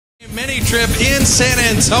Mini trip in San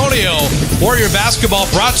Antonio. Warrior basketball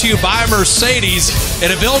brought to you by Mercedes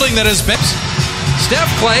in a building that has been Steph,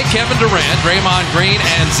 Clay, Kevin Durant, Draymond Green,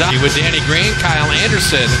 and Zion with Danny Green, Kyle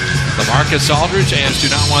Anderson, LaMarcus Aldridge, and do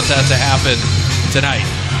not want that to happen tonight.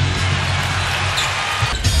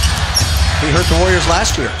 He hurt the Warriors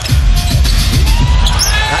last year.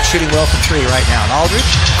 Not shooting well from three right now. And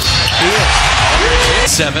Aldridge, he is.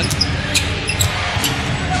 7.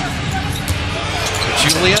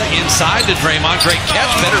 Julia inside to Draymond. Great catch,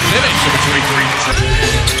 better finish.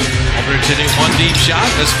 Aldridge hitting one deep shot,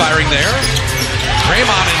 misfiring there.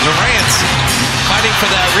 Draymond and Durant fighting for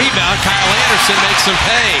that rebound. Kyle Anderson makes him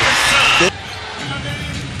pay.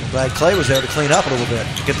 I'm glad Clay was there to clean up a little bit,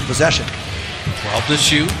 to get the possession. 12 to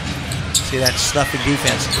shoot. See that snuffing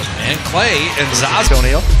defense. And Clay and San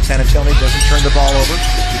Antonio doesn't turn the ball over.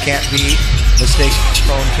 You can't be a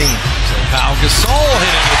mistake-prone team. So Pau Gasol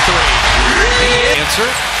hitting the three. Answer.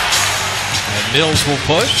 And Mills will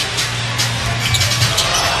push.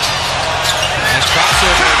 Nice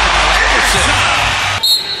crossover. Anderson.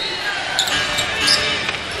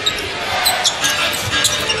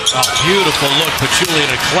 Oh, beautiful look. Pachulia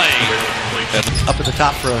to Clay. Up at the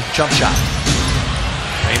top for a jump shot.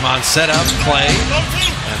 Draymond set up Clay.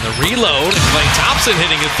 And the reload. Clay Thompson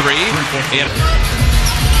hitting a three. And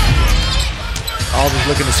Aldridge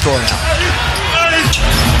looking to score now.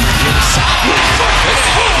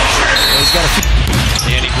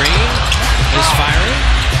 Danny Green is firing.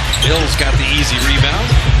 Bill's got the easy rebound.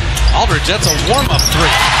 Aldridge, that's a warm-up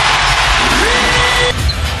three.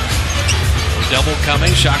 Double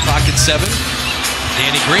coming, shot clock at 7.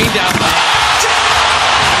 Danny Green down the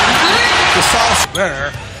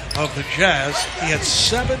there of the Jazz. He had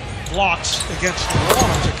 7 blocks against New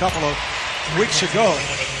Orleans a couple of weeks ago.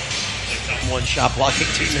 One shot blocking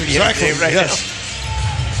team in the exactly, NBA right yes.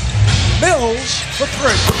 Now. Mills for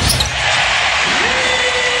 3.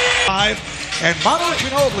 5. And Manu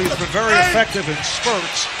Ginobili has been very effective in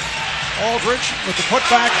spurts. Aldridge with the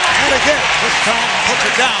putback, and again, this time puts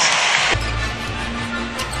it down.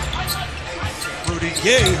 Rudy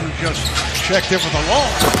Gay, who just checked in with a long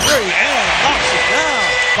 3 and knocks it down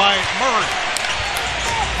by Murray.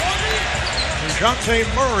 Dejounte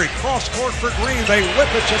Murray, cross-court for Green. They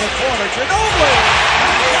whip it to the corner. Ginobili!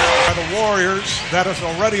 By the Warriors, that is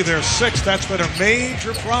already their 6th. That's been a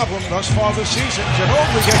major problem thus far this season.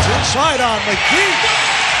 Ginobili gets inside on McGee.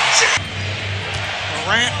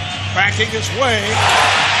 Durant backing his way.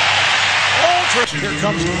 Aldridge. Here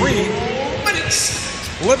comes Green.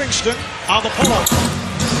 Livingston on the pull-up.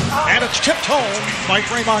 And it's tipped home by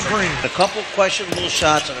Draymond Green. A couple questionable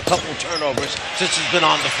shots and a couple turnovers since he's been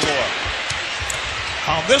on the floor.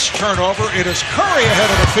 On this turnover, it is Curry ahead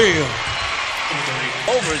of the field.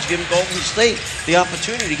 Over is giving Golden State the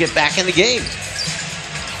opportunity to get back in the game.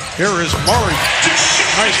 Here is Murray.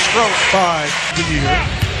 Nice stroke by the year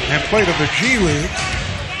and played in the G League.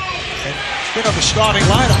 And been on the starting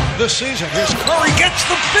lineup this season. Here's Curry, gets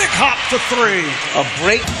the big hop to 3. A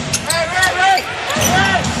break.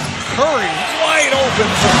 Curry wide open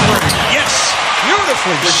for 3. Yes,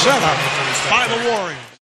 beautifully set up by the Warriors.